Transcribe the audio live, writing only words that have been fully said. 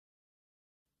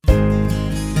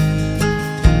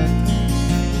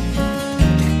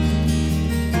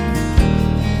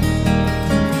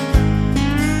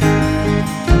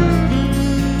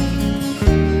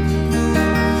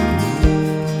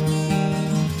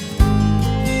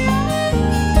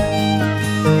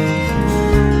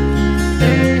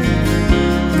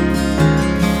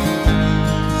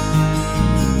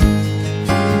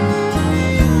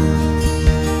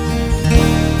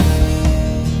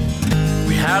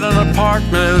Had an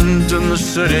apartment in the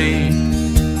city.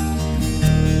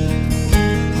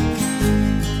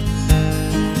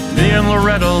 Me and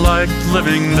Loretta liked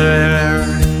living there.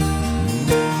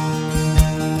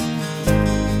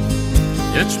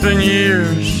 It's been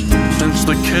years since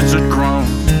the kids had grown,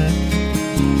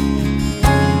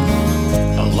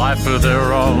 a life of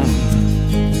their own,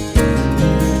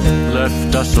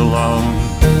 left us alone.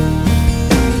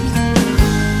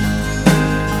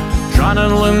 John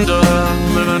and Linda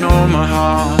live in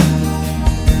Omaha.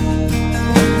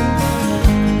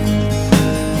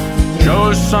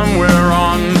 Joe's somewhere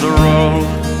on the road.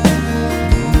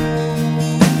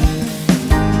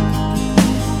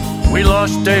 We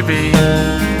lost Davy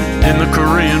in the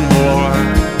Korean War.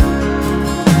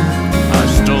 I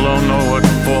still don't know what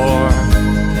for.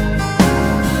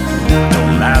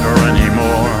 Don't matter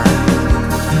anymore.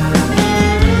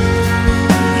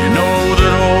 You know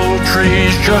that old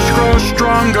trees just grow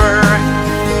stronger.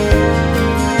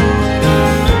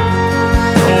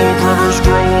 Old rivers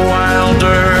grow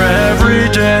wilder every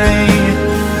day.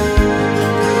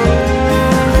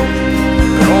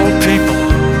 But old people,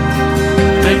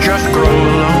 they just grow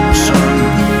lonesome,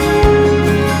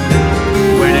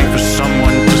 waiting for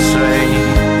someone to say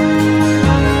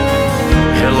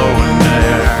hello in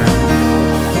there.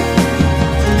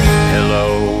 Hello.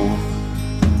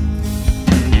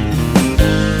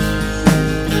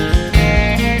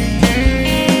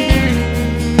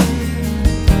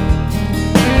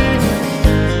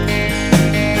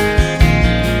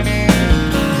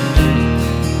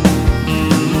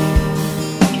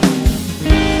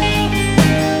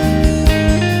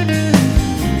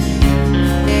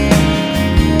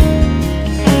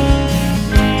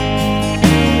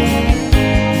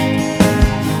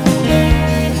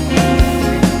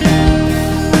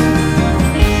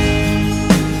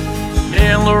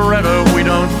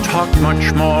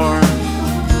 Much more.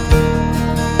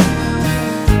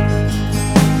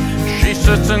 She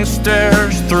sits and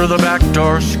stares through the back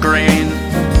door screen.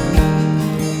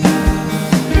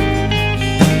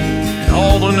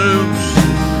 All the news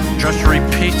just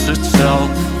repeats itself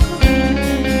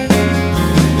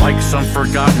like some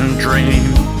forgotten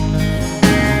dream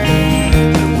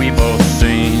that we both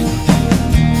seen.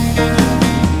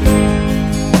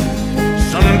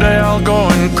 Someday I'll go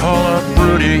and call up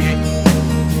Rudy.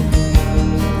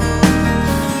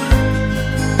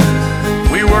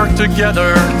 Work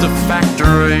together at the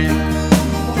factory.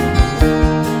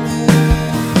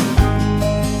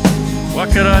 What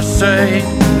could I say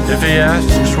if he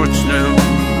asks what's new?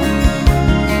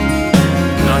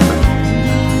 Nothing.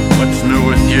 What's new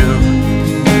with you?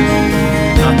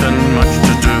 Nothing much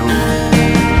to do.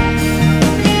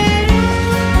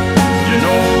 You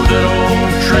know that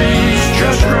old trees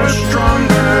just grow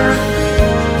stronger.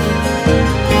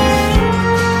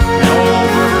 And old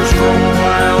rivers grow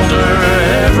wilder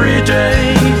every day.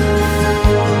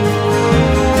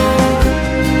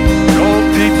 Old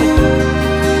people,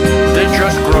 they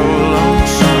just grow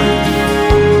lonesome,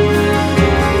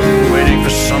 waiting for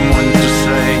someone to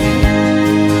say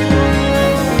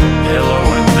hello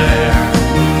in there.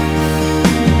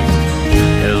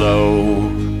 Hello.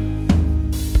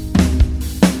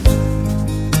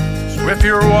 So if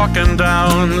you're walking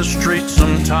down the street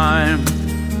sometime,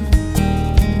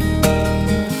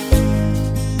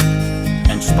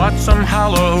 spot some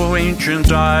hollow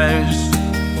ancient eyes,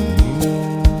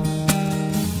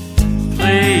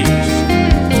 please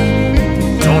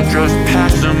don't just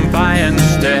pass them by